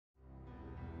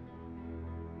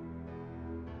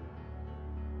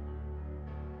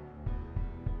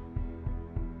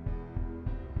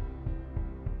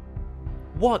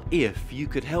What if you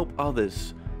could help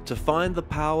others to find the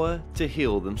power to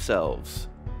heal themselves?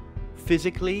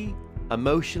 Physically,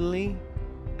 emotionally,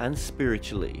 and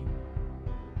spiritually.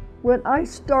 When I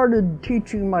started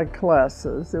teaching my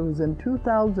classes, it was in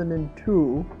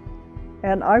 2002,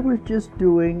 and I was just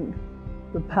doing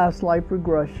the past life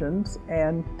regressions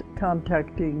and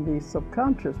contacting the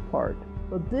subconscious part.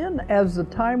 But then as the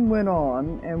time went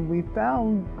on and we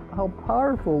found how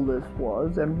powerful this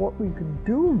was and what we could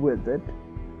do with it,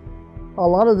 a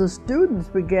lot of the students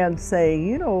began saying,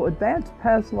 you know, advanced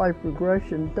past life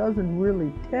regression doesn't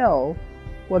really tell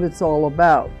what it's all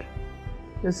about.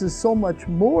 This is so much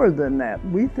more than that.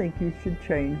 We think you should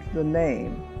change the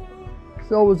name.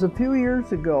 So it was a few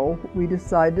years ago we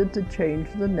decided to change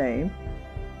the name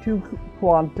to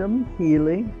Quantum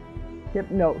Healing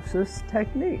Hypnosis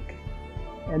Technique.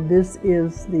 And this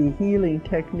is the healing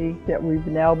technique that we've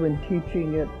now been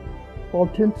teaching it,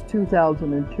 well, since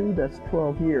 2002, that's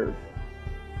 12 years.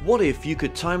 What if you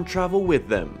could time travel with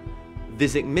them?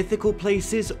 Visit mythical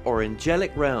places or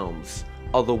angelic realms,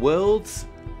 other worlds,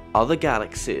 other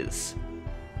galaxies.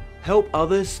 Help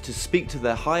others to speak to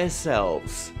their higher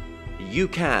selves. You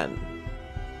can.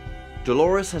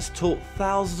 Dolores has taught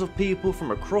thousands of people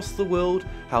from across the world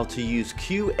how to use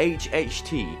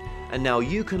QHHT, and now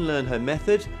you can learn her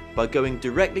method by going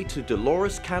directly to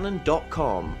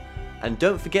dolorescannon.com. And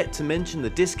don't forget to mention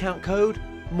the discount code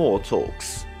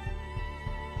MORETALKS.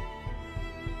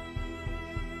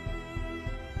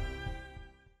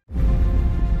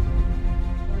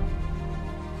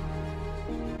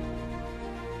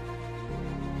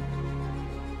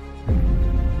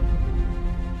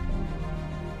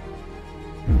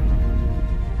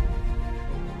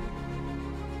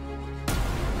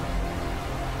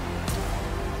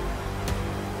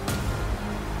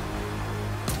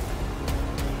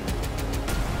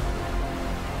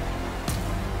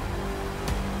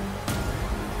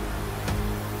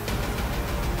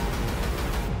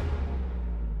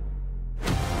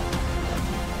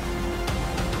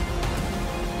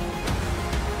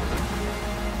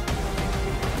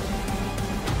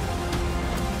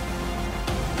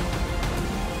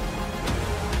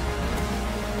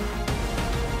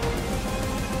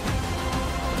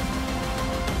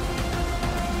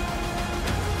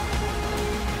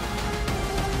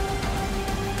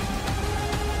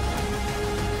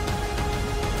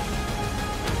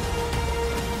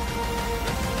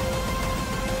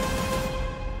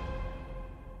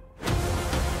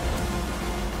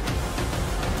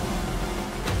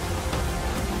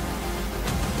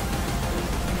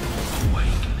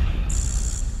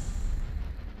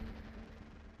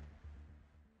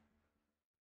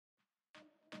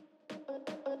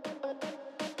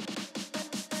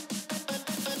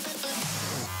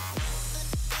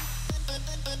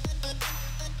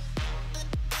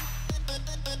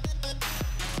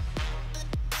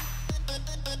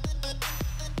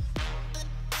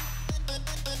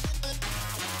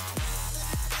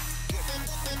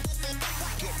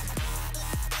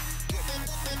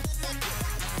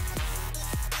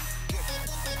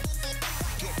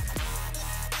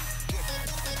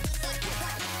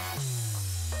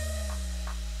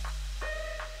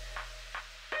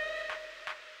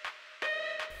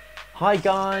 Hi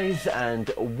guys,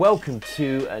 and welcome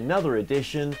to another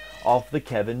edition of The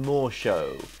Kevin Moore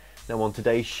Show. Now on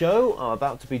today's show, I'm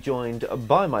about to be joined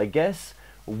by my guest,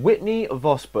 Whitney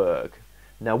Vosburgh.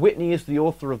 Now Whitney is the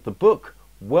author of the book,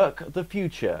 Work the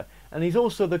Future, and he's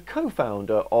also the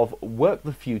co-founder of Work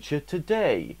the Future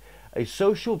Today, a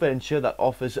social venture that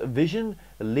offers vision,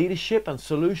 leadership and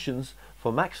solutions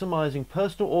for maximizing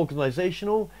personal,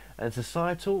 organizational and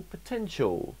societal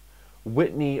potential.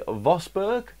 Whitney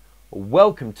Vosburgh,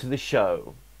 welcome to the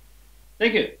show.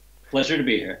 Thank you. Pleasure to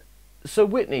be here. So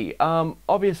Whitney,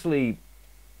 obviously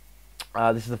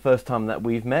this is the first time that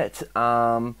we've met,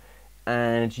 and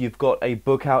you've got a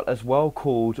book out as well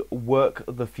called Work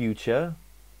the Future,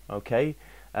 okay,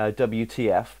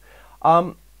 WTF.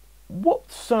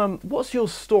 What's your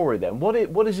story then?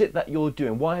 What is it that you're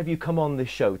doing? Why have you come on this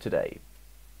show today?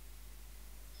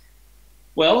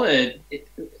 Well,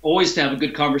 always to have a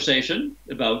good conversation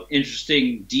about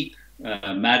interesting, deep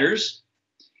matters.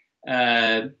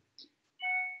 Having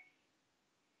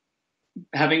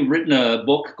written a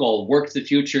book called Work the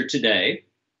Future Today,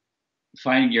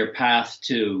 Finding Your Path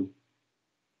to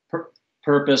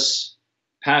Purpose,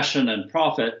 Passion, and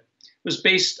Profit, was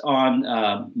based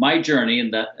on my journey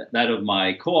and that of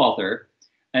my co-author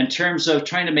in terms of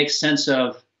trying to make sense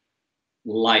of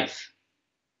life,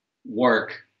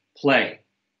 work, play,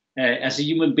 as a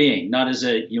human being, not as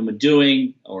a human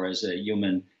doing or as a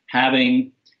human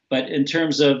having, but in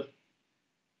terms of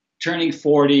turning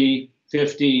 40,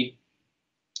 50,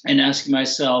 and asking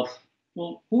myself,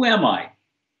 well, who am I?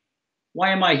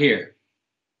 Why am I here?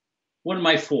 What am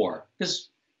I for? Because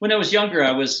when I was younger,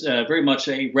 I was very much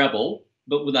a rebel,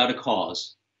 but without a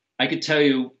cause. I could tell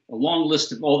you a long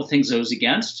list of all the things I was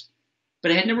against,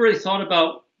 but I had never really thought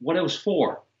about what I was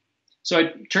for. So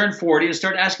I turned 40 and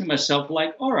started asking myself,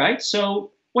 like, all right,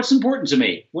 so what's important to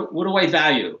me? What do I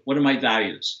value? What are my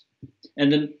values?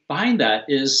 And then behind that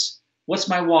is, what's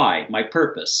my why, my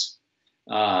purpose?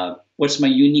 What's my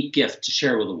unique gift to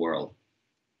share with the world?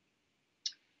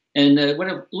 And what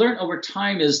I've learned over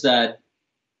time is that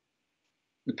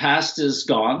the past is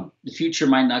gone. The future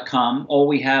might not come. All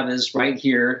we have is right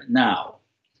here now.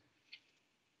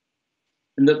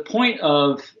 And the point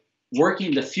of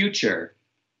working the future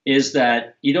is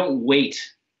that you don't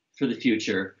wait for the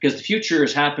future, because the future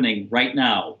is happening right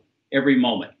now, every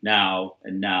moment, now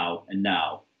and now and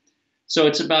now. So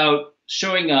it's about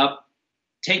showing up,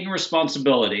 taking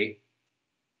responsibility,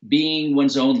 being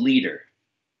one's own leader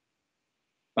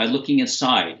by looking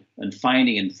inside and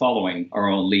finding and following our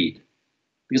own lead.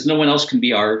 Because no one else can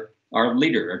be our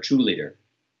leader, our true leader.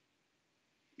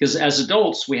 Because as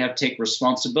adults, we have to take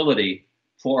responsibility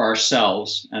for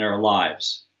ourselves and our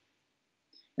lives.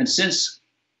 And since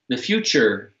the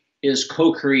future is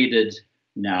co-created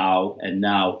now and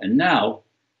now and now,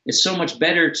 it's so much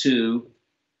better to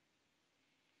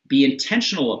be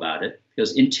intentional about it,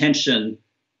 because intention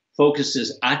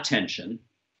focuses attention.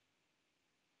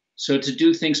 So to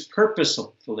do things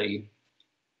purposefully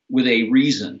with a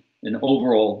reason, an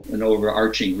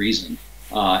overarching reason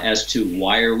as to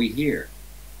why are we here.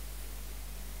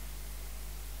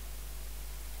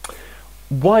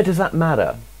 Why does that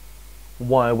matter?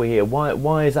 Why are we here? Why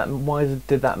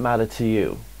did that matter to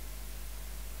you?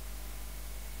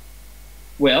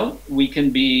 Well, we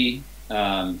can be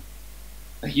a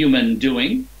human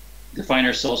doing, define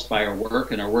ourselves by our work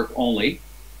and our work only,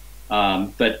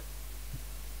 but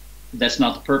that's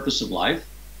not the purpose of life.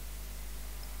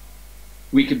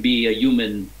 We could be a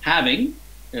human having,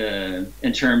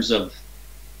 in terms of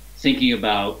thinking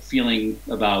about, feeling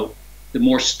about the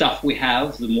more stuff we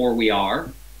have, the more we are,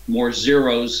 more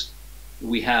zeros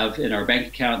we have in our bank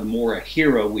account, the more a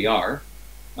hero we are.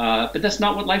 But that's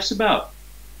not what life's about.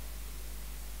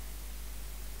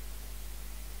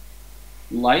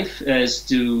 Life is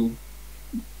to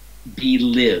be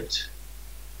lived.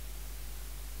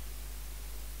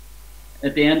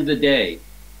 At the end of the day,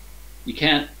 you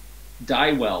can't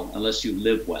die well unless you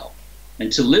live well.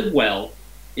 And to live well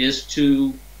is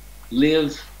to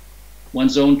live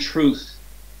one's own truth,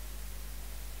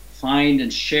 find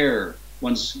and share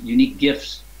one's unique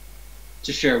gifts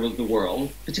to share with the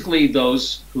world, particularly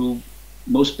those who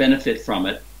most benefit from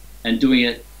it, and doing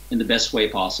it in the best way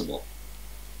possible.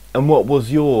 And what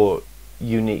was your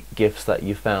unique gifts that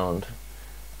you found?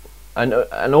 And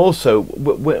also,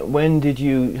 when did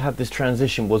you have this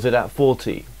transition? Was it at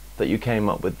 40 that you came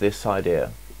up with this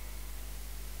idea?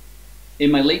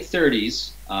 In my late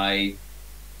 30s, I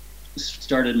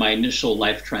started my initial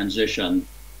life transition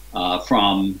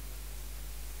from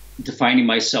defining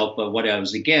myself by what I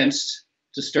was against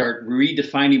to start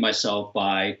redefining myself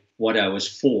by what I was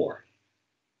for,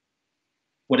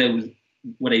 what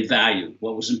I valued,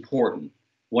 what was important,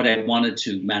 what I wanted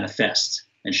to manifest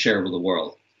and share with the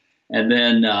world. And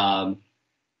then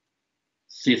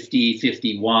 50,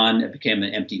 51, I became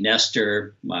an empty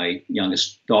nester. My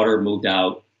youngest daughter moved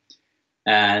out.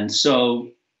 And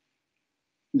so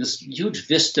this huge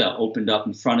vista opened up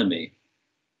in front of me.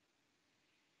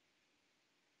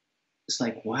 It's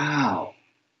like, wow,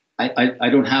 I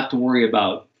don't have to worry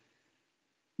about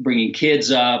bringing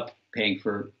kids up, paying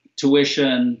for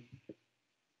tuition.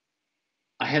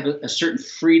 I have a certain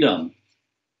freedom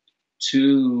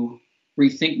to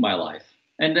rethink my life.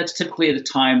 And that's typically at a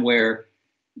time where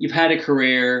you've had a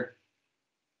career,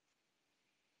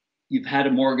 you've had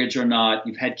a mortgage or not,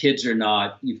 you've had kids or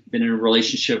not, you've been in a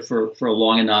relationship for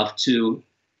long enough to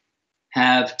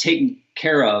have taken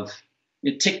care of,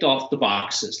 it ticked off the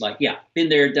boxes. Like, yeah, been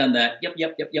there, done that.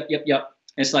 Yep.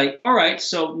 It's like, all right,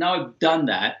 so now I've done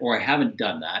that, or I haven't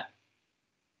done that.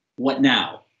 What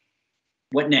now?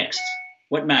 What next?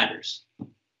 What matters?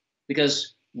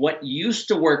 Because what used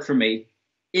to work for me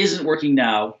isn't working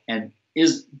now and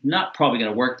is not probably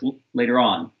going to work later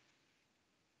on.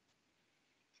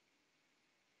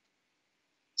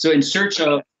 So in search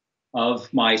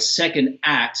of my second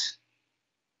act,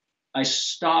 I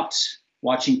stopped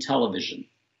watching television.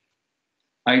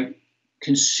 I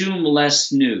consume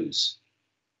less news,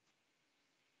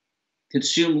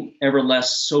 consume ever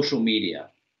less social media,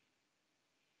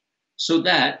 so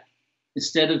that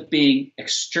instead of being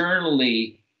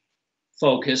externally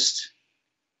focused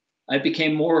I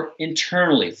became more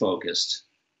internally focused.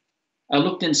 I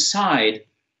looked inside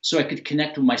so I could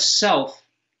connect with myself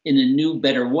in a new,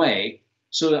 better way,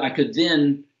 so that I could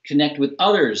then connect with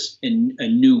others in a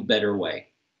new, better way.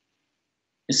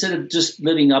 Instead of just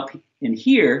living up in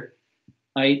here,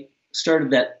 I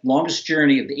started that longest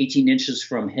journey of the 18 inches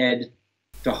from head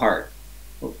to heart,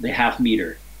 the half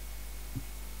meter.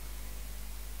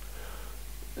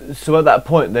 So at that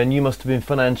point then you must have been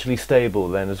financially stable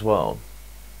then as well.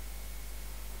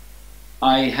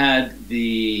 I had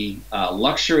the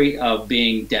luxury of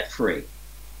being debt-free.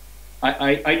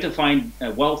 I define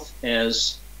wealth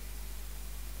as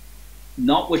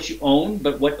not what you own,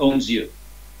 but what owns you.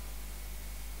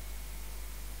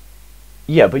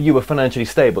 Yeah, but you were financially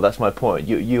stable. That's my point.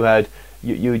 You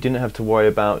didn't have to worry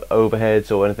about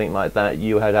overheads or anything like that.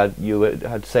 You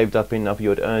had saved up enough. You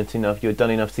had earned enough. You had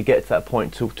done enough to get to that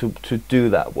point to do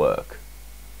that work.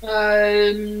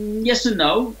 Yes and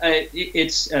no.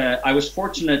 I was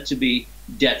fortunate to be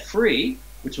debt free,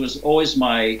 which was always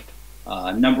my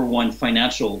number one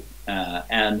financial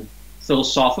and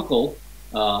philosophical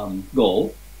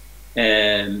goal.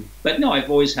 But no,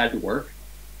 I've always had to work.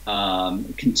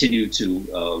 Continue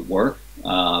to work.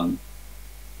 But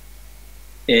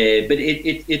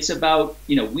it's about,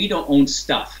 we don't own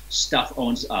stuff. Stuff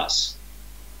owns us.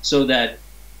 So that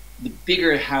the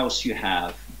bigger house you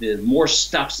have, the more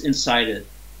stuff's inside it,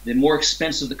 the more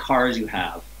expensive the cars you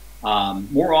have.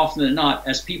 More often than not,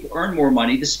 as people earn more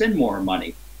money, they spend more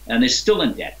money, and they're still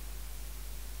in debt.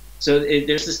 So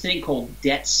there's this thing called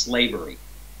debt slavery.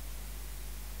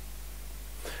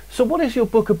 So what is your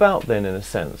book about then, in a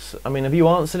sense? I mean, have you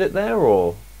answered it there,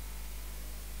 or?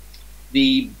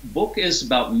 The book is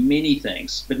about many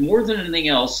things, but more than anything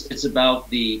else, it's about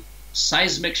the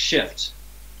seismic shift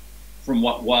from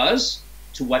what was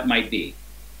to what might be.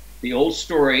 The old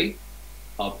story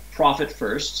of profit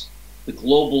first, the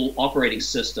global operating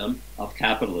system of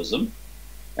capitalism,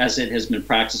 as it has been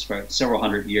practiced for several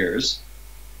hundred years,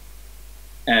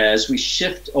 as we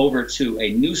shift over to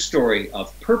a new story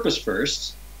of purpose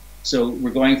first. So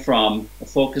we're going from a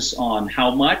focus on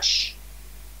how much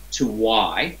to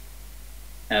why,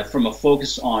 from a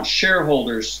focus on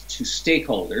shareholders to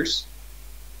stakeholders,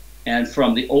 and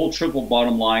from the old triple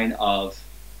bottom line of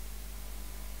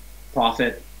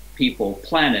profit, people,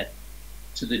 planet,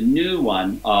 to the new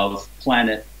one of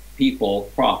planet,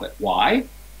 people, profit. Why?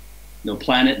 No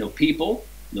planet, no people,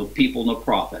 no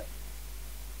profit.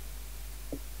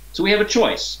 So we have a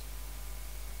choice: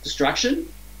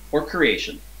 destruction or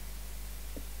creation.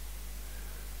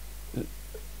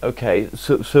 Okay,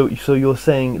 so you're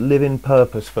saying live in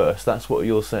purpose first. That's what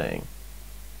you're saying.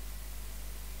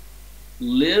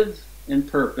 Live in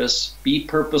purpose, be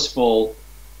purposeful,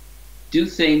 do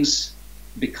things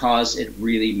because it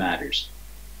really matters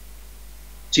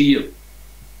to you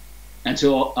and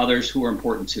to others who are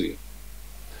important to you.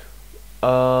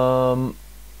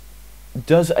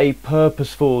 Does a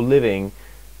purposeful living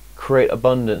create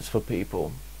abundance for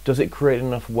people? Does it create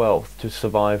enough wealth to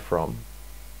survive from?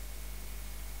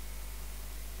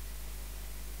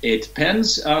 It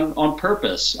depends on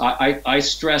purpose. I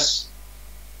stress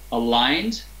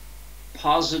aligned,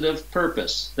 positive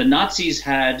purpose. The Nazis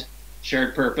had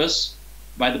shared purpose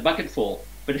by the bucketful,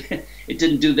 but it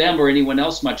didn't do them or anyone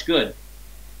else much good.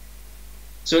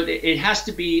 So it has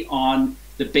to be on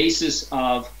the basis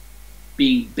of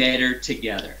being better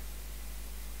together.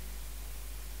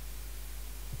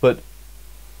 But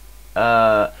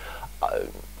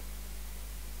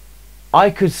I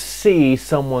could see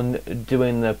someone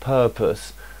doing their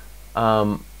purpose,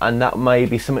 and that may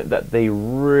be something that they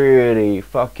really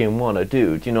fucking want to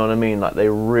do. Do you know what I mean? Like they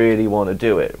really want to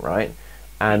do it, right?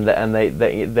 And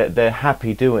they're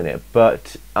happy doing it.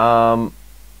 But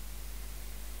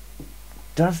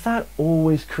does that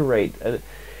always create?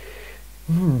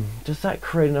 Does that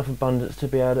create enough abundance to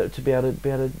be able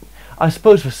to? I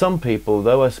suppose for some people,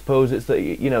 though, I suppose it's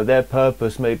that their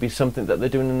purpose may be something that they're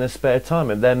doing in their spare time,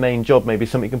 and their main job may be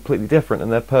something completely different,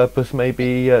 and their purpose may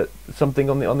be something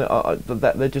on the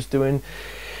that they're just doing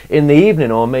in the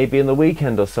evening or maybe in the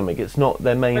weekend or something. It's not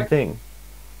their main thing.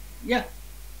 Yeah,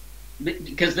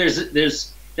 because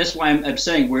there's that's why I'm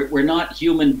saying we're not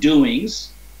human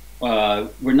doings, we're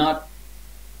not.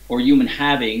 Or human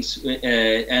havings,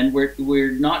 and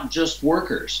we're not just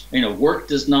workers. Work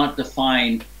does not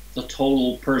define the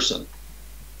total person.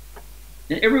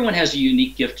 And everyone has a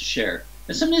unique gift to share.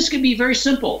 And sometimes it can be very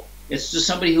simple. It's just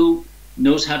somebody who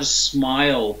knows how to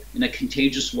smile in a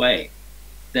contagious way,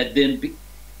 that then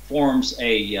forms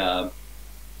a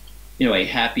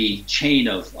happy chain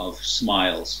of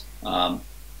smiles,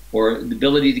 or the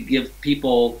ability to give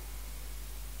people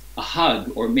a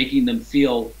hug, or making them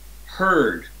feel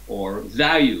heard or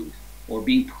valued, or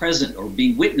being present or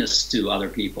being witnessed to other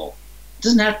people. It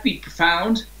doesn't have to be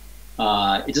profound.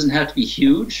 It doesn't have to be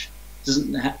huge. It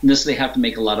doesn't necessarily have to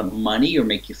make a lot of money or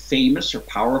make you famous or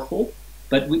powerful.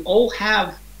 But we all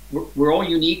have, we're all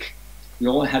unique. We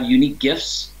all have unique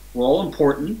gifts. We're all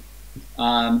important.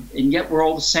 And yet we're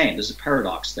all the same. There's a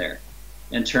paradox there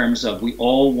in terms of we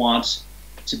all want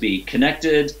to be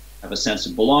connected, have a sense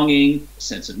of belonging, a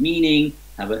sense of meaning,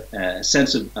 have a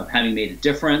sense of having made a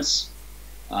difference,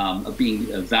 of being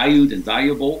valued and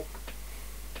valuable.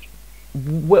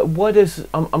 What is,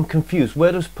 I'm confused.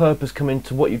 Where does purpose come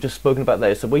into what you've just spoken about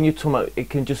there? So when you're talking about it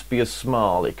can just be a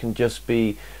smile, it can just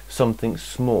be something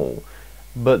small,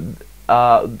 but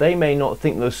they may not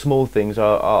think those small things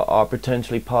are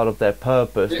potentially part of their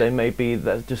purpose. They may be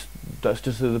that's just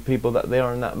the people that they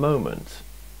are in that moment.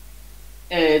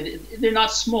 They're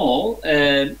not small.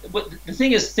 But the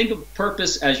thing is, think of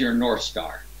purpose as your North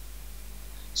Star.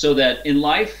 So that in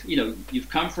life, you know, you've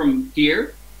come from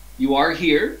here, you are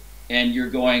here, and you're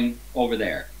going over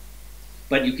there.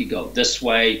 But you could go this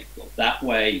way, go that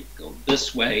way, go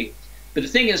this way. But the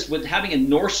thing is, with having a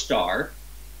North Star,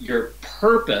 your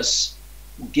purpose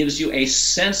gives you a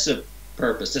sense of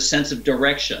purpose, a sense of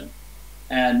direction.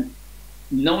 And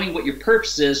knowing what your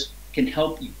purpose is can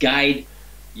help guide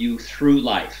you through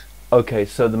life. Okay,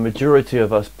 so the majority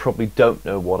of us probably don't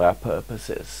know what our purpose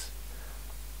is.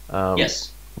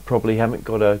 Yes. Probably haven't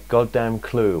got a goddamn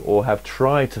clue, or have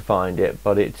tried to find it,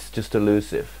 but it's just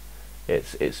elusive.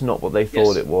 It's not what they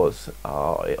thought it was,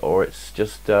 or it's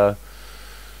just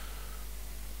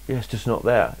it's just not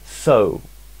there. So,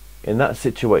 in that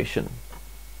situation,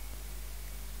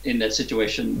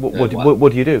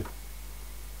 what do you do?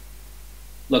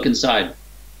 Look inside.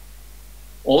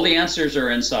 All the answers are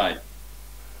inside.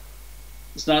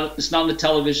 It's not on the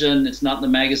television. It's not in the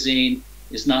magazine.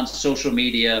 It's not social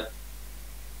media.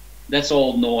 That's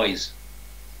all noise.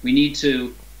 We need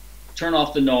to turn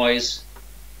off the noise,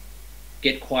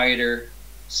 get quieter.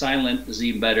 Silent is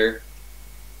even better.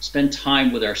 Spend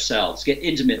time with ourselves. Get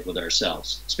intimate with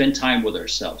ourselves. Spend time with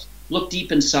ourselves. Look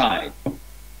deep inside.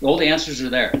 All the answers are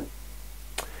there.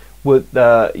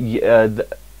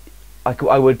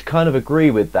 I would kind of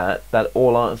agree with that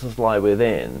all answers lie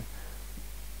within,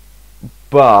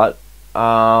 but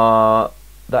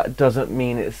that doesn't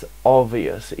mean it's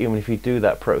obvious. Even if you do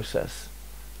that process,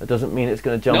 it doesn't mean it's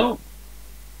going to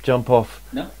jump off.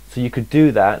 No. So you could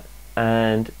do that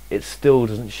and it still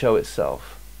doesn't show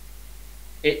itself.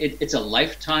 It's a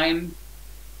lifetime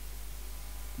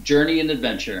journey and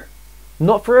adventure.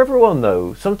 Not for everyone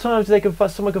though. Sometimes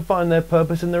someone can find their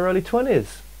purpose in their early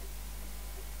 20s,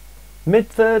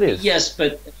 mid-30s. Yes,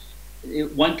 but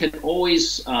one can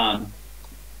always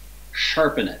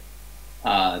sharpen it,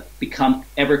 become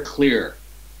ever clearer.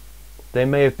 They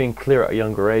may have been clear at a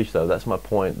younger age, though. That's my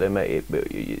point.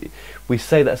 We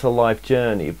say that's a life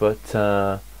journey, but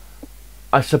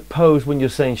I suppose when you're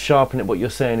saying sharpen it, what you're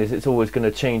saying is it's always going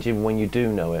to change even when you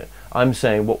do know it. I'm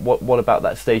saying what about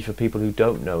that stage for people who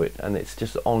don't know it, and it's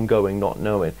just ongoing not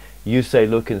knowing. You say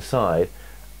look inside,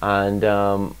 and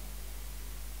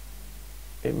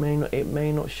it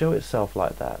may not show itself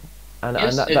like that, and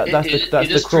yes, that's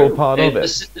the cruel true. part of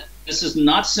it. This is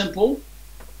not simple.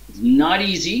 It's not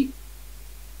easy.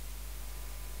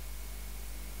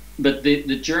 But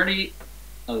the journey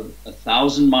of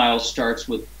 1,000 miles starts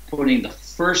with putting the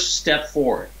first step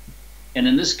forward. And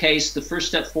in this case, the first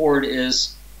step forward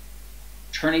is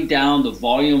turning down the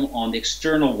volume on the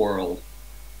external world,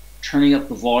 turning up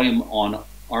the volume on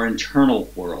our internal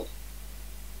world.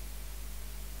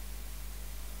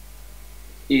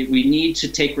 We need to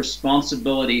take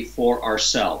responsibility for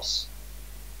ourselves.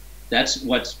 That's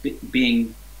what's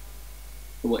being,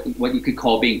 what you could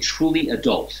call being truly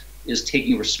adult, is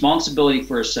taking responsibility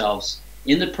for ourselves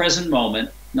in the present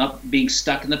moment, not being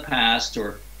stuck in the past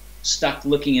or stuck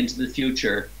looking into the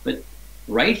future, but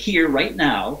right here, right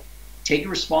now, taking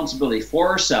responsibility for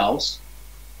ourselves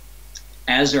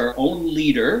as our own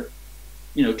leader,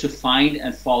 to find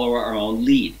and follow our own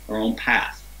lead, our own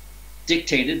path,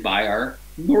 dictated by our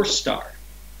North Star.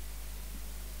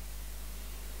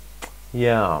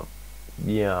 Yeah.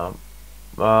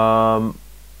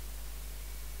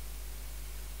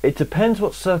 It depends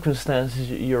what circumstances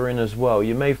you're in as well.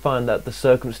 You may find that the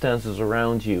circumstances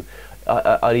around you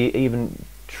are even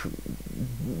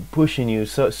pushing you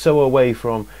so away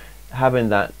from having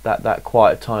that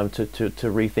quiet time to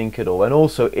rethink it all. And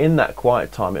also in that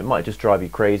quiet time, it might just drive you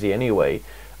crazy anyway.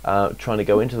 trying to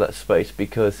go into that space,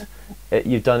 because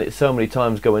you've done it so many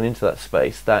times going into that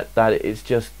space that it's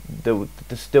just there's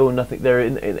still nothing there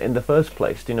in the first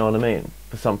place. Do you know what I mean?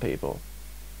 For some people,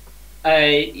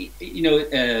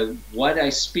 what I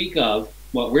speak of,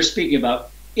 what we're speaking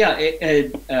about, yeah,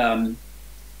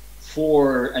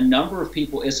 for a number of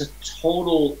people, is a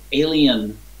total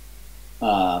alien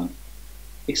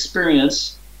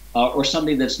experience, or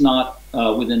something that's not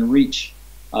within reach.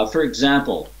 For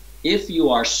example, if you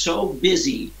are so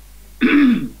busy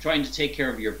trying to take care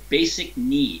of your basic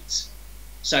needs,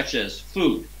 such as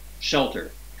food,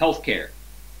 shelter, healthcare,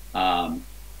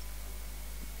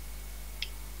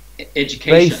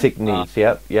 education, basic needs.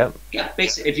 Yep. yeah,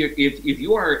 basic. If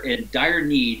you are in dire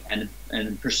need and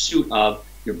in pursuit of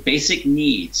your basic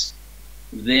needs,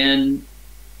 then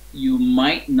you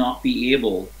might not be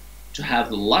able to have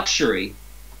the luxury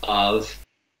of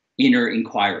inner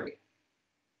inquiry.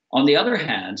 On the other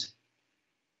hand,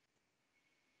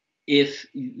 if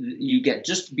you get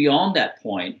just beyond that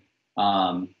point,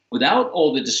 without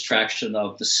all the distraction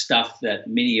of the stuff that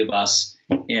many of us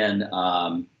in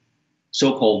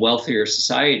so-called wealthier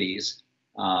societies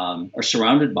are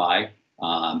surrounded by,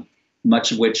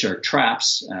 much of which are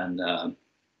traps and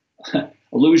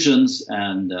illusions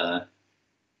and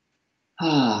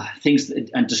things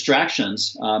and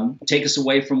distractions, take us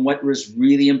away from what was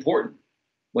really important.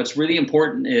 What's really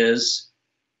important is,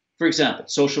 for example,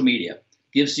 social media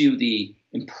gives you the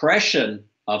impression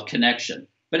of connection,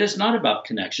 but it's not about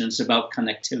connection, it's about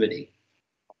connectivity.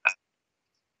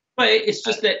 But it's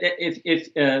just that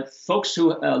if folks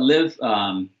who live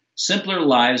simpler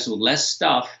lives with less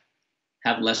stuff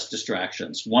have less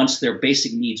distractions once their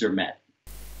basic needs are met.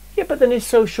 Yeah, but then is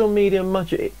social media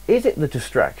much? Is it the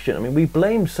distraction? I mean, we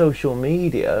blame social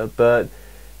media, but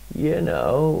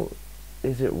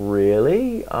is it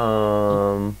really?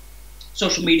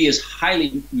 Social media is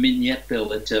highly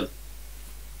manipulative.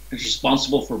 It's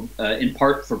responsible for, in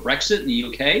part, for Brexit in the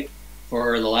UK,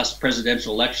 for the last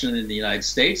presidential election in the United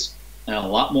States, and a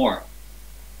lot more.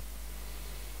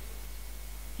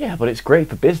 Yeah, but it's great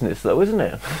for business, though, isn't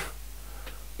it?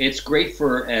 It's great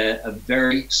for a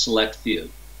very select few.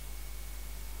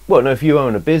 Well, no, if you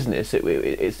own a business,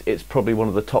 it's probably one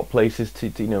of the top places to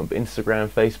Instagram,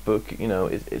 Facebook.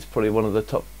 It's probably one of the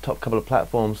top couple of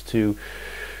platforms to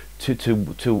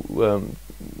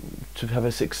have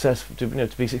a success, to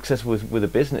be successful with a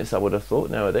business. I would have thought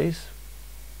nowadays.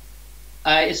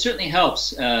 It certainly helps.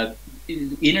 The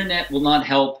internet will not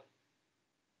help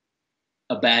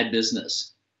a bad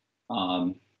business.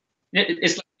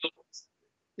 It's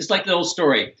like the old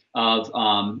story of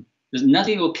there's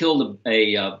nothing will kill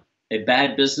a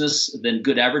bad business than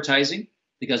good advertising,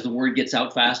 because the word gets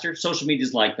out faster. Social media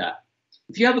is like that.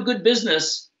 If you have a good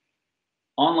business,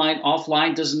 online,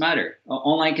 offline, doesn't matter.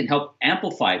 Online can help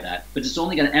amplify that, but it's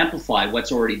only going to amplify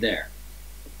what's already there.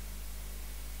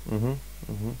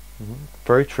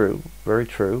 Very true. Very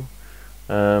true.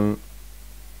 I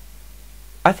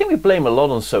think we blame a lot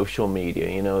on social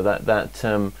media.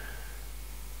 That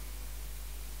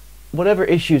whatever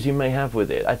issues you may have with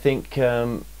it, I think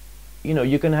you're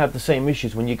going to have the same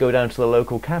issues when you go down to the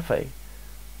local cafe.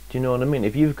 Do you know what I mean?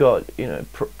 If you've got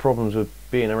problems with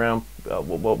being around,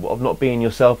 of not being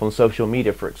yourself on social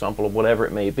media, for example, or whatever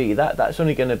it may be, that's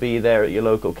only going to be there at your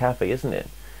local cafe, isn't it?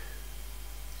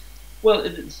 Well,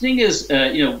 the thing is,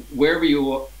 wherever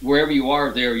you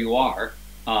are, there you are.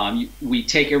 We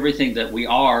take everything that we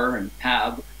are and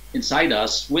have inside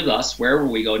us with us wherever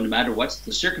we go, no matter what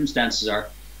the circumstances are.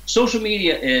 Social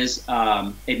media is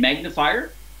a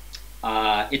magnifier.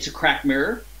 It's a cracked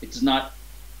mirror. It does not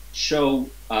show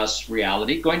us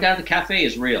reality. Going down to the cafe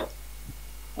is real.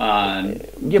 Yeah,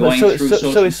 but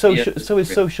so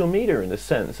is social media in a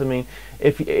sense. I mean,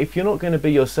 if you're not going to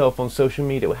be yourself on social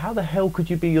media, how the hell could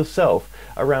you be yourself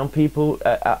around people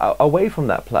away from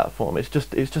that platform? It's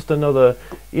just another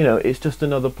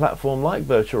platform like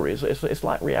virtual reality. It's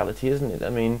like reality, isn't it? I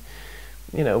mean,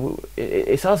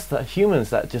 it's us, that humans,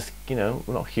 that just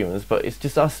not humans, but it's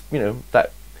just us.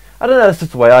 That, I don't know. That's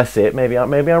just the way I see it. Maybe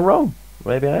I'm wrong.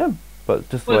 Maybe I am. But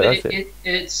just the way I see it.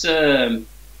 It's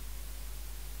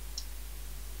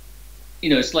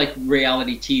it's like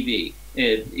reality TV.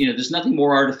 There's nothing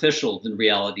more artificial than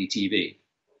reality TV.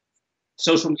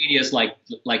 Social media is like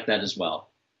that as well.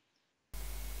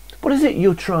 What is it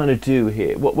you're trying to do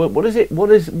here? What is it? What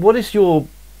is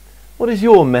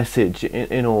your message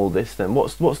in all this then?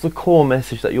 What's the core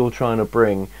message that you're trying to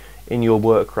bring in your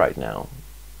work right now?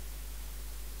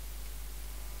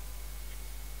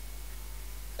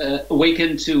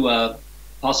 Awaken to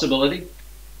possibility.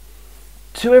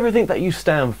 to everything that you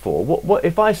stand for, what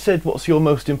if I said what's your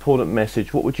most important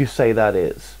message, what would you say that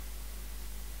is?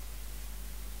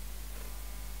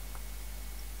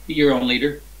 Be your own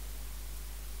leader.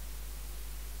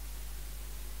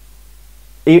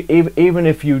 Even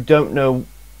if you don't know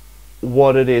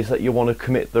what it is that you want to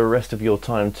commit the rest of your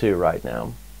time to right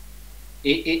now.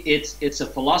 It's a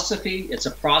philosophy, it's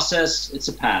a process, it's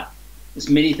a path. It's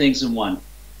many things in one.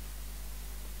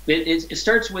 It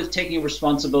starts with taking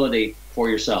responsibility for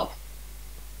yourself.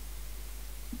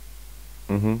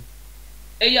 Mm-hmm.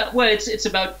 Yeah, well, it's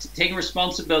about taking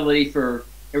responsibility for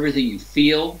everything you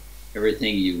feel,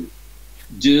 everything you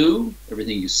do,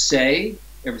 everything you say,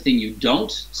 everything you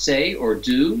don't say or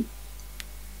do.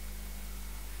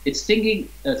 It's thinking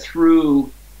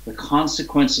through the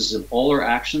consequences of all our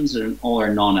actions and all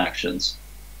our non-actions.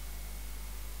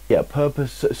 Yeah,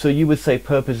 purpose. So you would say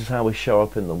purpose is how we show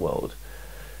up in the world.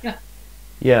 Yeah.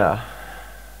 Yeah.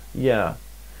 Yeah.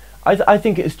 I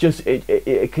think it's just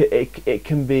it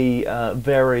can be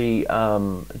very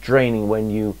draining when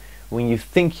you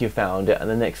think you found it and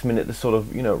the next minute the sort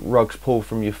of rugs pull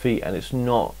from your feet and it's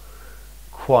not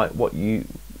quite what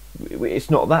it's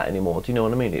not that anymore. Do you know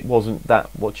what I mean? It wasn't that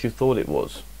what you thought it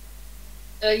was.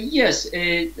 Yes,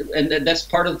 and that's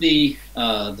part of the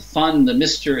fun, the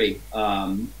mystery,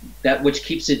 that which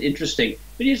keeps it interesting.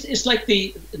 But it's like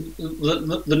the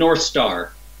North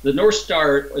Star. The North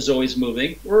Star is always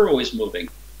moving. We're always moving,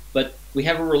 but we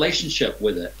have a relationship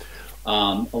with it,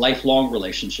 a lifelong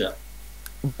relationship.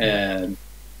 And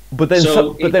but then,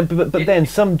 so then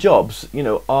some jobs,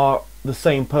 are the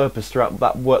same purpose throughout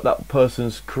that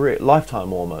person's career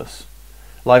lifetime almost.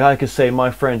 Like I could say, my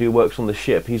friend who works on the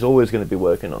ship, he's always going to be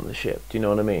working on the ship. Do you know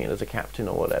what I mean? As a captain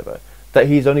or whatever, that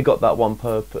he's only got that one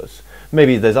purpose.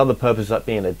 Maybe there's other purposes like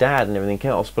being a dad and everything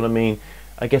else, but I mean,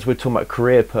 I guess we're talking about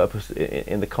career purpose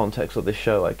in the context of this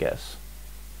show, I guess.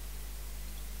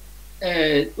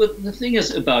 Well, the thing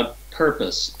is about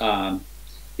purpose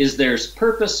is there's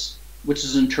purpose, which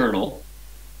is internal,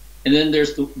 and then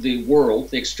there's the world,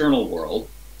 the external world,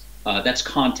 that's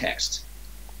context.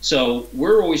 So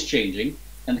we're always changing,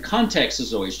 and the context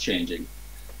is always changing,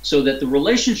 so that the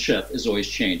relationship is always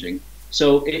changing.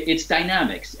 So it's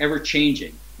dynamic, it's ever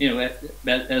changing.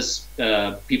 As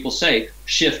people say,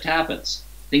 shift happens.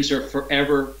 Things are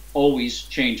forever, always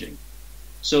changing.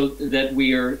 So that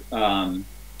we are.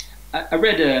 I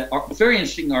read a very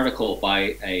interesting article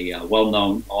by a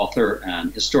well-known author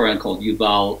and historian called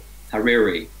Yuval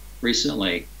Harari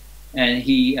recently, and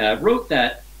he wrote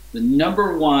that the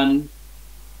number one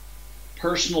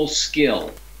personal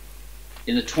skill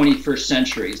in the 21st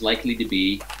century is likely to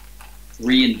be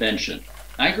reinvention.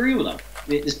 I agree with him.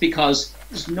 It's because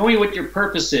it's knowing what your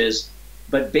purpose is,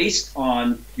 but based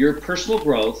on your personal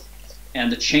growth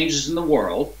and the changes in the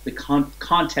world, the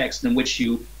context in which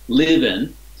you live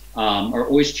in are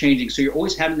always changing. So you're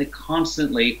always having to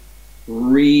constantly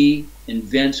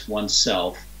reinvent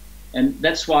oneself. And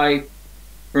that's why,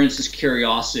 for instance,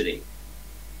 curiosity,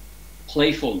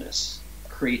 playfulness,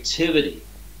 creativity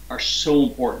are so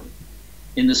important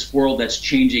in this world that's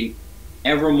changing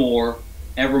ever more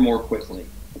quickly.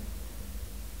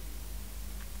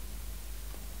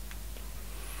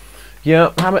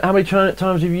 Yeah, how many times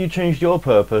have you changed your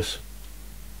purpose?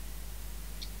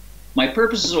 My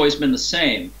purpose has always been the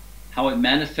same. How it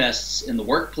manifests in the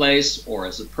workplace or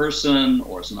as a person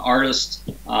or as an artist,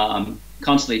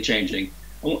 constantly changing.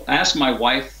 I asked my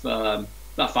wife about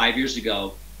 5 years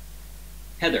ago,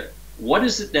 Heather, what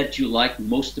is it that you like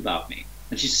most about me?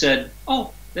 And she said,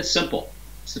 oh, that's simple.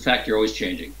 It's the fact you're always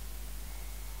changing.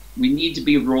 We need to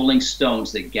be rolling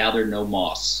stones that gather no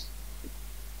moss.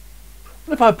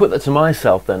 If I put that to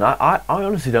myself, then I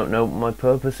honestly don't know what my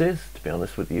purpose is. To be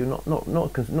honest with you,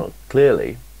 not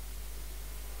clearly.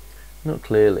 Not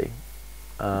clearly.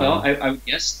 Well, I would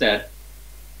guess that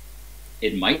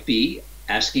it might be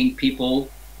asking people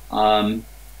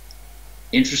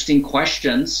interesting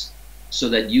questions so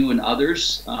that you and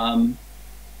others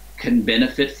can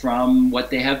benefit from what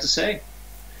they have to say.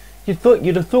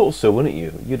 You'd have thought so, wouldn't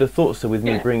you? You'd have thought so with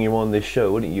me Yeah. bringing you on this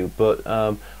show, wouldn't you? But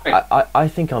Right. I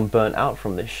think I'm burnt out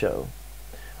from this show.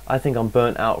 I think I'm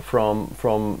burnt out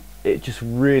from it just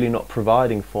really not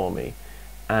providing for me,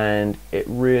 and it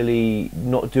really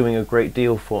not doing a great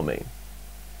deal for me.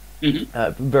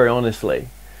 Mm-hmm. Very honestly,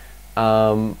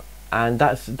 and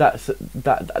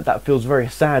that feels very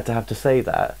sad to have to say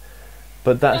that,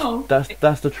 but No,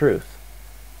 that's the truth.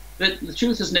 the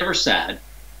truth is never sad.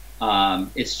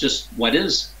 It's just what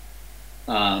is.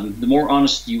 The more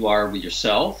honest you are with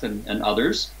yourself and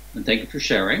others, and thank you for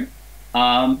sharing,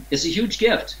 it's a huge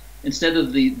gift. Instead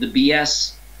of the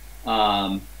BS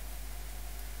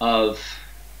of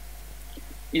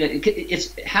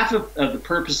it's half of the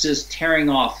purpose is tearing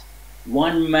off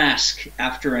one mask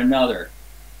after another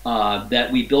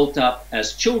that we built up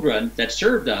as children that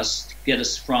served us to get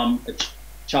us from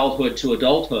childhood to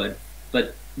adulthood.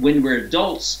 But when we're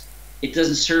adults, it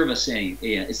doesn't serve us any.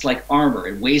 It's like armor.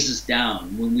 It weighs us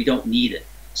down when we don't need it.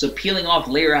 So peeling off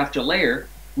layer after layer,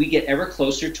 we get ever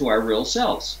closer to our real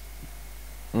selves.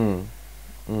 Mm.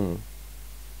 Mm.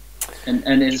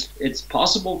 And it's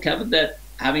possible, Kevin, that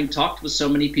having talked with so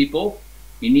many people,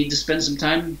 you need to spend some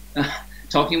time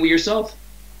talking with yourself.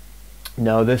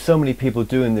 No, there's so many people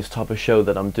doing this type of show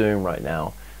that I'm doing right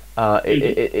now.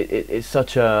 It's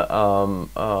such a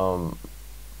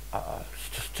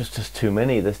just too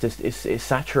many. There's just it's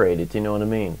saturated. You know what I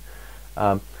mean?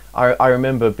 I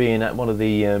remember being at one of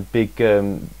the big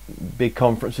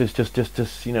conferences just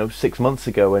 6 months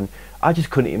ago, and I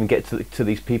just couldn't even get to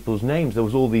these people's names. There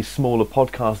was all these smaller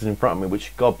podcasters in front of me,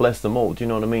 which God bless them all. Do you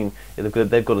know what I mean?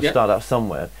 They've got to start out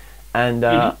somewhere, and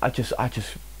I just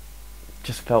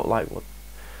felt like what.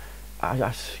 I mean,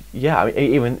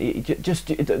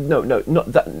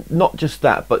 not just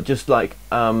that, but just like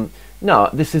no,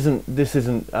 this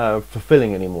isn't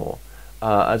fulfilling anymore.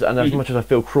 As much as I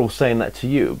feel cruel saying that to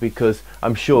you, because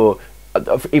I'm sure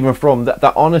even from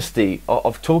that honesty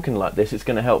of talking like this, it's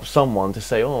going to help someone to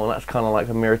say, oh, that's kind of like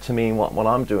a mirror to me and what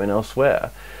I'm doing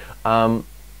elsewhere. No,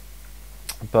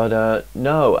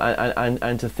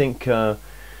 and to think.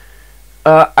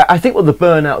 I think what the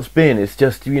burnout's been is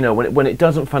just, when it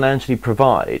doesn't financially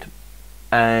provide,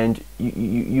 and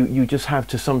you just have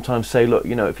to sometimes say, look,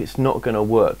 if it's not going to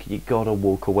work, you got to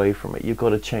walk away from it. You've got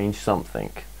to change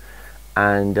something,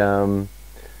 and I've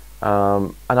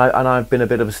been a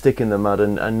bit of a stick in the mud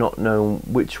and not known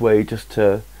which way just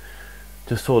to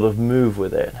sort of move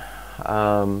with it,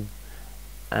 and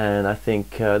I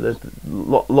think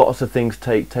lots of things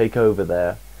take over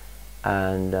there,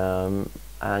 and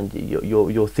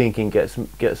your thinking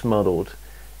gets muddled,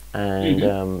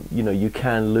 and you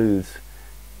can lose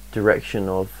direction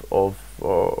of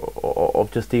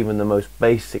just even the most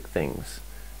basic things.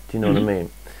 Do you know what I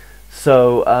mean?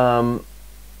 So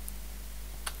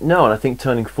no, and I think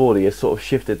turning 40 has sort of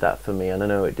shifted that for me, and I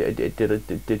know it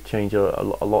did change a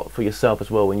lot for yourself as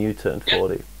well when you turned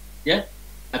 40. Yeah,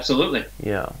 absolutely.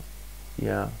 Yeah.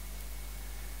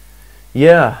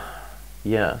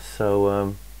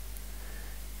 So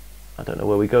I don't know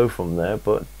where we go from there,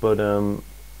 but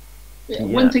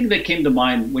one thing that came to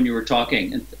mind when you were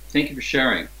talking, and thank you for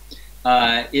sharing,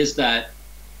 is that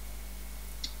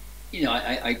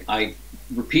I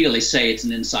repeatedly say it's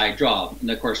an inside job,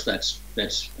 and of course that's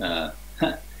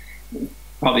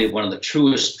probably one of the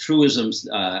truisms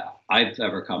I've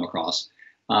ever come across.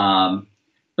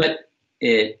 But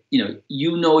you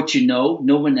know what you know.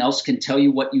 No one else can tell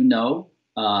you what you know.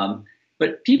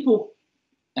 But people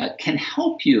can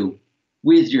help you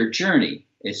with your journey.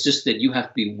 It's just that you have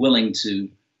to be willing to,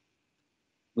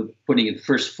 with putting the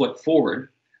first foot forward,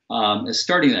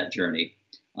 starting that journey.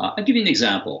 I'll give you an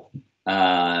example.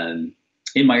 In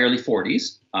my early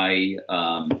 40s, I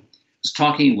was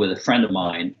talking with a friend of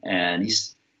mine, and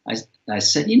I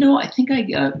said, I think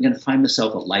I'm going to find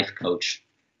myself a life coach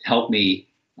to help me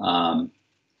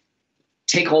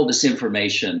take all this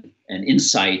information and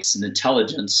insights and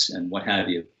intelligence and what have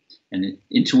you, and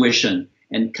intuition,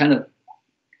 and kind of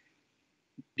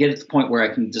get to the point where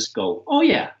I can just go, oh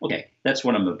yeah, okay, that's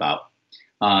what I'm about.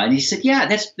 And he said, yeah,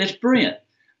 that's brilliant.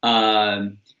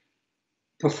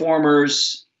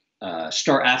 Performers,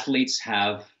 star athletes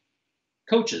have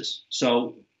coaches.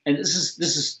 So, and this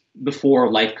is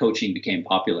before life coaching became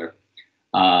popular.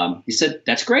 He said,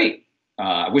 that's great.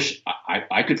 I wish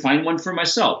I could find one for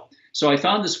myself. So I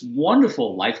found this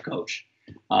wonderful life coach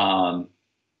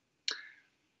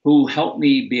who helped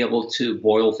me be able to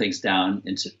boil things down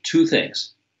into two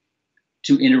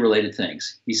interrelated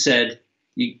things. He said,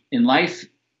 in life,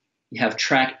 you have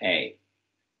track A.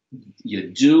 You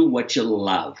do what you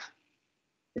love.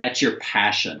 That's your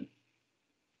passion,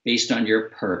 based on your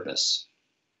purpose.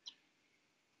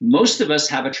 Most of us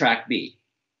have a track B.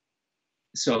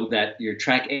 So that your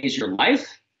track A is your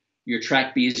life, your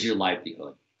track B is your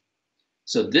livelihood.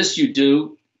 So this you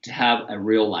do to have a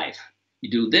real life. You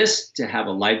do this to have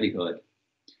a livelihood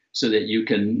so that you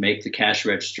can make the cash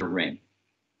register ring.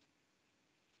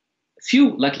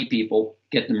 Few lucky people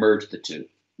get to merge the two,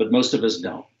 but most of us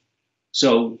don't.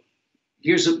 So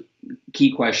here's a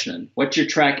key question. What's your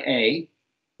track A?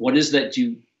 What is that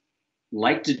you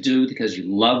like to do because you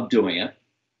love doing it?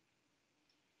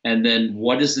 And then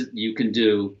what is it you can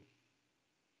do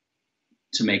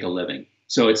to make a living?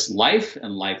 So it's life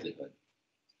and livelihood.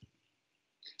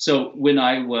 So when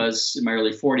I was in my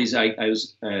early 40s, I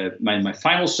was my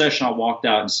final session. I walked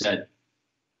out and said,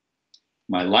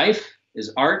 "My life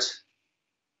is art.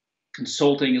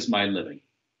 Consulting is my living,"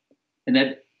 and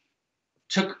that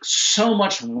took so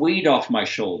much weight off my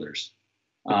shoulders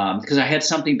because I had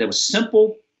something that was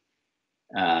simple,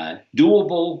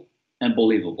 doable, and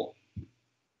believable.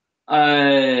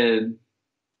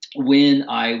 When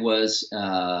I was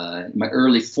in my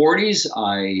early 40s,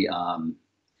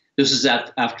 this is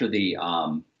after the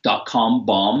 .com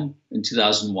bomb in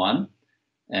 2001,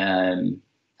 and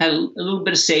had a little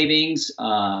bit of savings,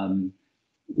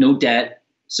 no debt,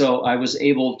 so I was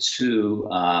able to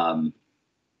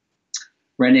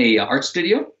rent a art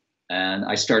studio, and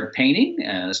I started painting,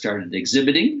 and I started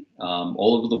exhibiting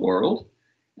all over the world,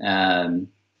 and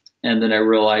then I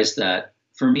realized that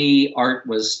for me, art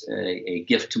was a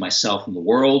gift to myself and the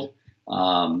world,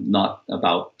 not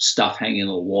about stuff hanging on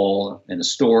the wall in a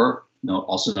store,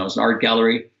 also known as an art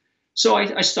gallery. So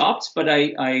I stopped, but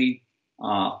I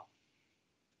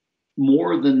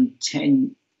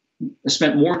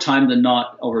spent more time than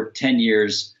not, over 10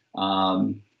 years,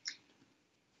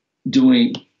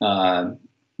 doing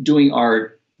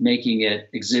art, making it,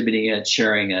 exhibiting it,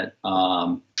 sharing it,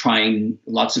 trying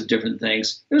lots of different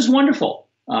things. It was wonderful.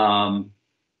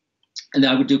 And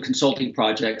I would do consulting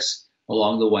projects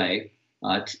along the way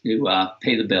to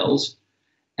pay the bills.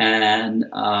 And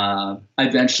I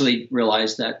eventually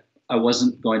realized that I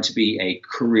wasn't going to be a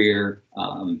career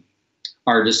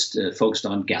artist focused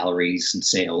on galleries and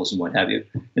sales and what have you.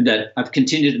 And that I've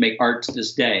continued to make art to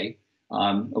this day.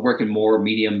 I work in more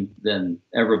media than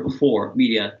ever before.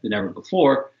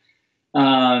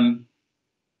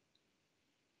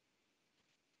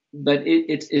 But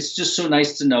it's just so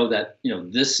nice to know that,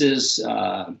 this is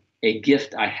a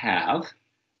gift I have.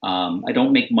 I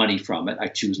don't make money from it. I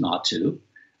choose not to,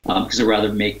 because I'd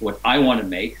rather make what I want to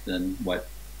make than what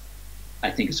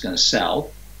I think is going to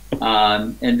sell.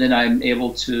 And then I'm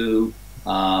able to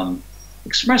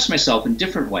express myself in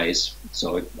different ways.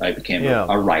 So I became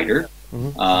a writer.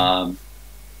 Mm-hmm.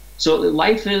 So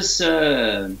life is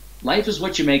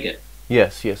what you make it.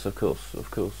 Yes, of course.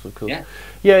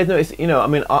 Yeah, no, it's, I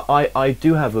mean, I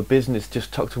do have a business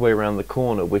just tucked away around the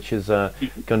corner, which is going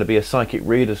to be a psychic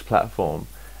readers platform,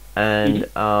 and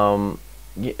I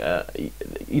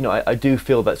do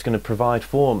feel that's going to provide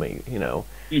for me.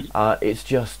 It's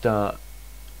just,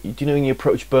 when you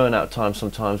approach burnout time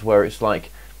sometimes, where it's like,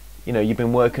 I've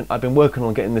been working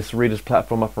on getting this readers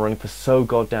platform up and running for so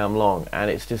goddamn long,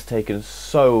 and it's just taken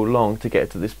so long to get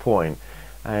to this point.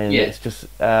 And it's just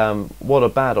what a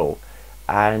battle,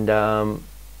 and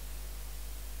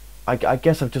I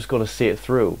guess I've just got to see it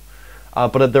through.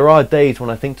 But there are days when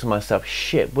I think to myself,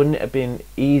 shit, wouldn't it have been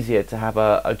easier to have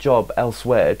a job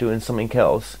elsewhere doing something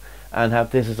else and have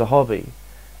this as a hobby?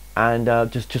 And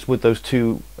just with those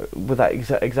two, with that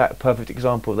exact perfect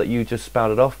example that you just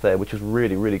spouted off there, which was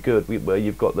really, really good, where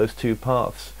you've got those two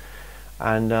paths.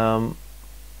 And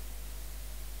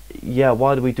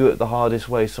why do we do it the hardest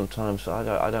way sometimes?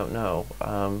 I don't know.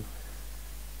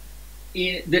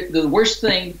 The worst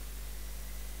thing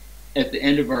at the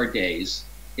end of our days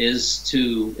is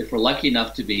to, if we're lucky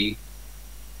enough to be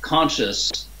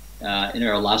conscious in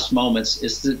our last moments,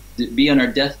 is to be on our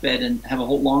deathbed and have a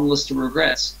whole long list of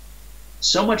regrets.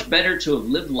 So much better to have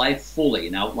lived life fully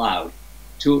and out loud,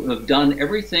 to have done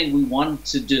everything we wanted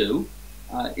to do,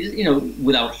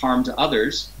 without harm to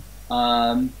others.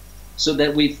 So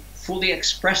that we've fully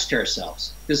expressed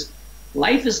ourselves. Because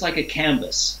life is like a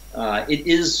canvas. It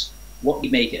is what we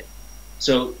make it.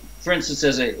 So, for instance,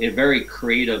 as a very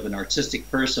creative and artistic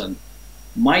person,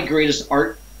 my greatest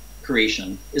art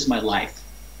creation is my life.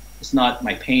 It's not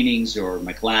my paintings or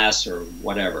my glass or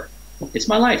whatever. It's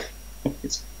my life.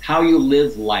 It's how you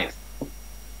live life,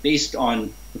 based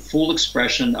on the full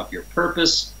expression of your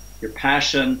purpose, your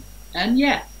passion, and you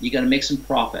got to make some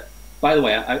profit. By the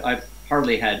way, I've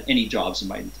hardly had any jobs in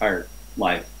my entire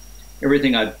life.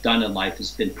 Everything I've done in life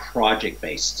has been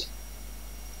project-based.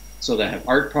 So that I have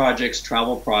art projects,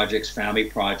 travel projects, family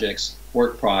projects,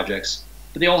 work projects,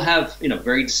 but they all have,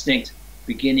 very distinct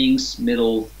beginnings,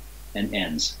 middle, and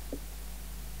ends.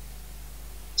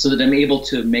 So that I'm able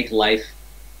to make life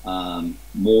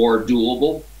more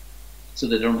doable, so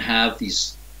that I don't have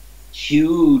these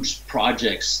huge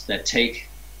projects that take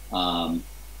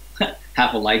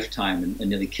half a lifetime and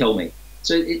nearly kill me.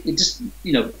 So it just,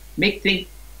 make things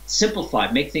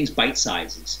simplified, make things bite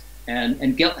sizes,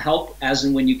 and get help as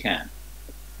and when you can.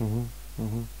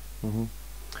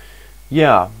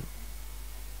 Yeah,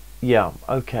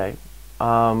 okay.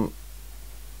 Well,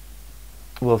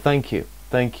 thank you.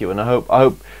 Thank you, and I hope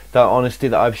that honesty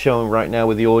that I've shown right now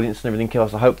with the audience and everything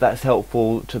else, I hope that's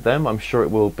helpful to them. I'm sure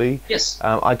it will be. Yes.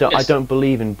 I Yes. don't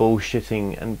believe in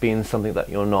bullshitting and being something that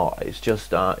you're not. It's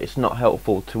just it's not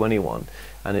helpful to anyone,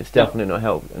 and it's definitely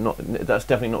not that's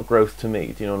definitely not growth to me.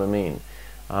 Do you know what I mean?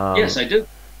 Yes, I do.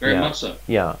 Very yeah, much so.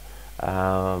 Yeah.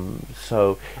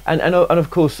 So and of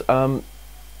course, what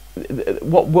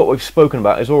we've spoken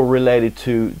about is all related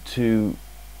to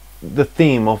the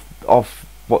theme of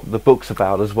what the book's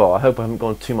about as well. I hope I haven't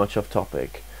gone too much off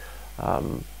topic. I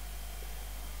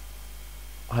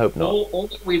hope not. All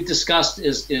that we've discussed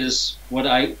is what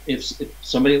if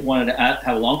somebody wanted to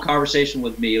have a long conversation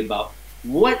with me about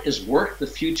what is Work the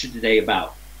Future Today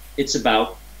about, it's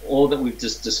about all that we've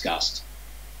just discussed.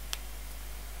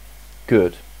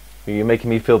 Good. You're making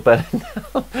me feel better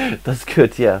now. That's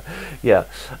good. Yeah.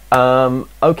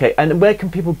 Okay. And where can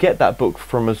people get that book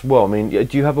from as well? I mean,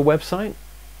 do you have a website?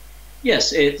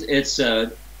 Yes, it's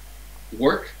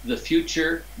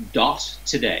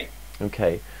workthefuture.today.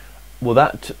 Okay. Well,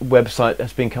 that website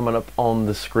has been coming up on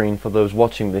the screen for those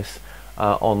watching this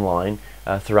online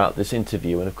throughout this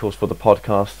interview, and of course for the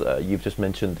podcast, you've just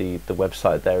mentioned the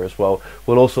website there as well.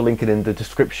 We'll also link it in the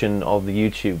description of the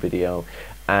YouTube video,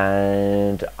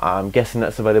 and I'm guessing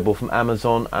that's available from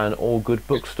Amazon and all good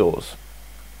bookstores.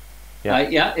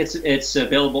 Yeah, it's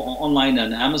available online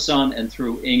on Amazon and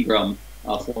through Ingram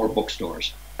for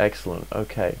bookstores. Excellent.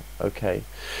 Okay.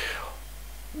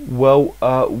 Well,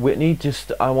 Whitney,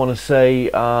 just I want to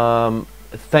say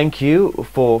thank you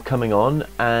for coming on,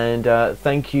 and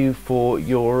thank you for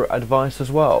your advice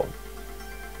as well.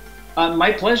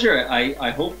 My pleasure. I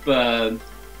hope that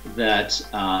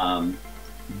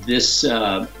this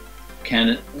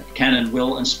can and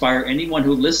will inspire anyone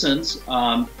who listens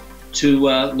to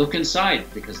look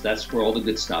inside, because that's where all the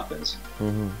good stuff is.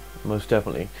 Most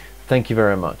definitely. Thank you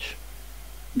very much.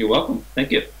 You're welcome.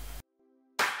 Thank you.